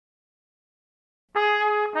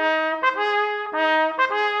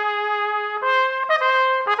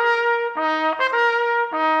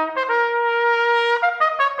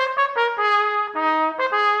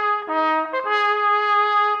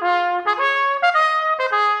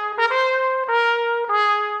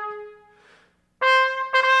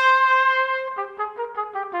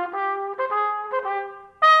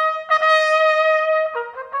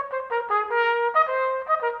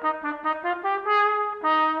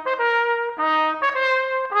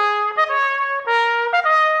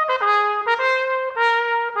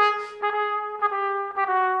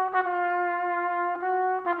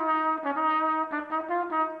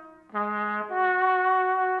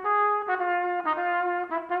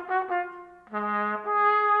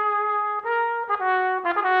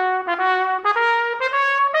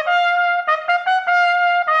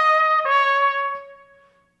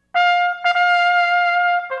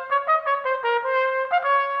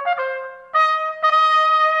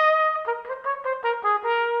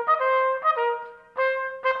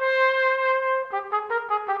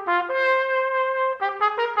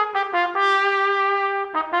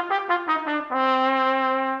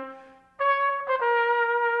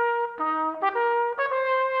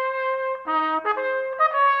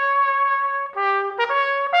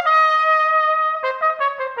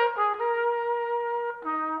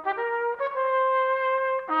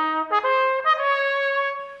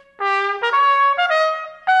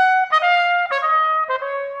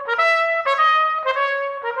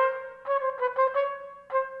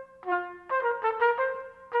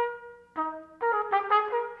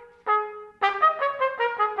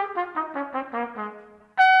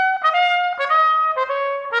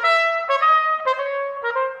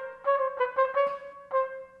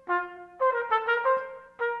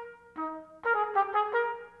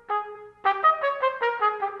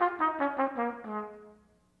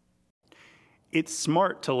It's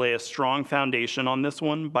smart to lay a strong foundation on this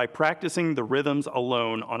one by practicing the rhythms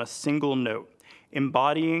alone on a single note,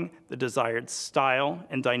 embodying the desired style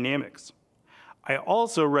and dynamics. I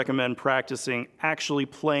also recommend practicing actually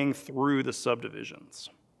playing through the subdivisions.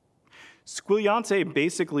 Squigliante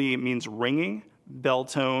basically means ringing, bell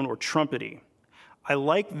tone, or trumpety. I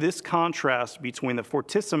like this contrast between the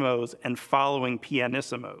fortissimos and following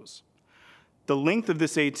pianissimos. The length of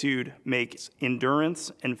this etude makes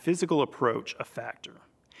endurance and physical approach a factor.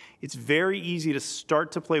 It's very easy to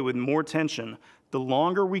start to play with more tension the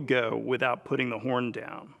longer we go without putting the horn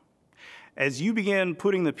down. As you begin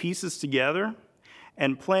putting the pieces together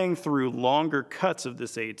and playing through longer cuts of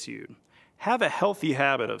this etude, have a healthy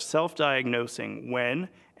habit of self-diagnosing when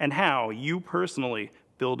and how you personally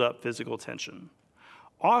build up physical tension.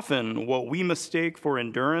 Often, what we mistake for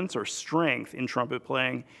endurance or strength in trumpet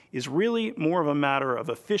playing is really more of a matter of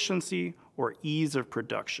efficiency or ease of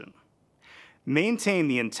production. Maintain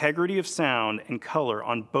the integrity of sound and color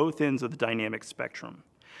on both ends of the dynamic spectrum.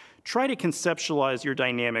 Try to conceptualize your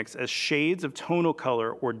dynamics as shades of tonal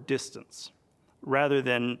color or distance, rather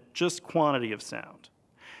than just quantity of sound.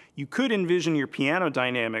 You could envision your piano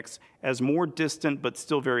dynamics as more distant but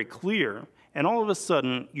still very clear, and all of a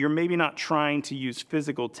sudden, you're maybe not trying to use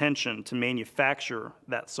physical tension to manufacture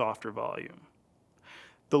that softer volume.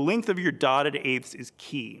 The length of your dotted eighths is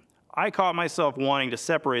key. I caught myself wanting to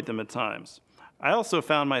separate them at times. I also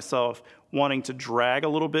found myself wanting to drag a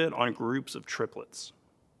little bit on groups of triplets.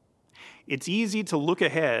 It's easy to look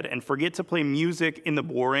ahead and forget to play music in the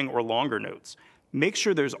boring or longer notes. Make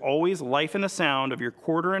sure there's always life in the sound of your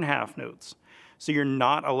quarter and half notes, so you're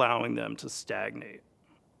not allowing them to stagnate.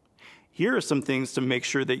 Here are some things to make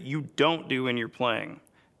sure that you don't do when you're playing.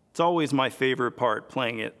 It's always my favorite part,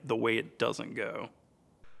 playing it the way it doesn't go.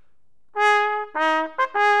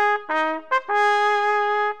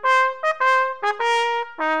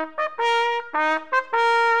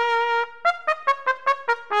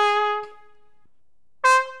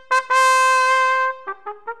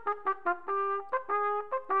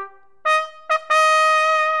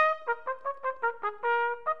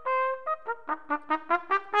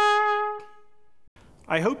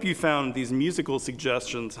 I hope you found these musical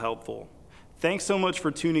suggestions helpful. Thanks so much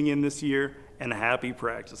for tuning in this year, and happy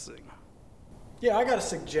practicing. Yeah, I got a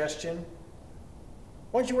suggestion.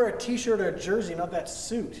 Why don't you wear a t-shirt or a jersey, not that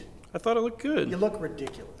suit? I thought it looked good. You look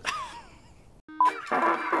ridiculous.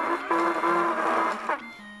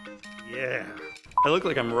 Yeah. I look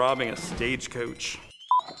like I'm robbing a stagecoach.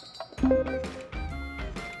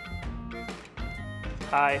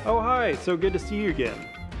 Hi. Oh, hi. So good to see you again.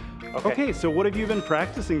 Okay, so what have you been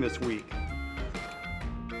practicing this week?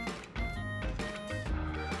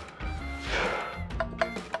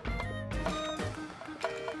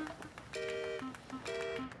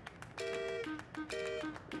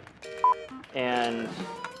 And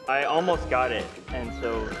I almost got it, and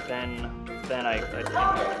so then I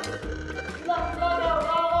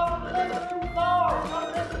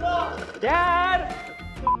Dad!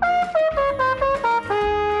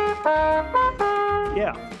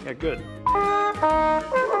 Yeah, good.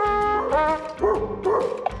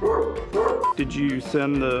 Did you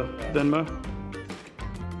send the Venmo?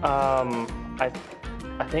 I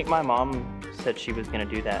think my mom said she was gonna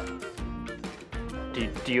do that.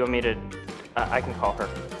 Do you want me to? I can call her.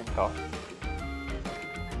 I can call.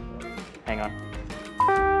 Hang on.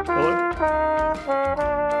 Hello?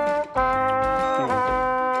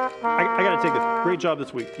 I gotta take this. Great job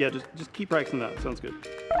this week. Yeah, just keep practicing that. Sounds good.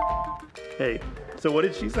 Hey, so what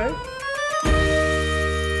did she say?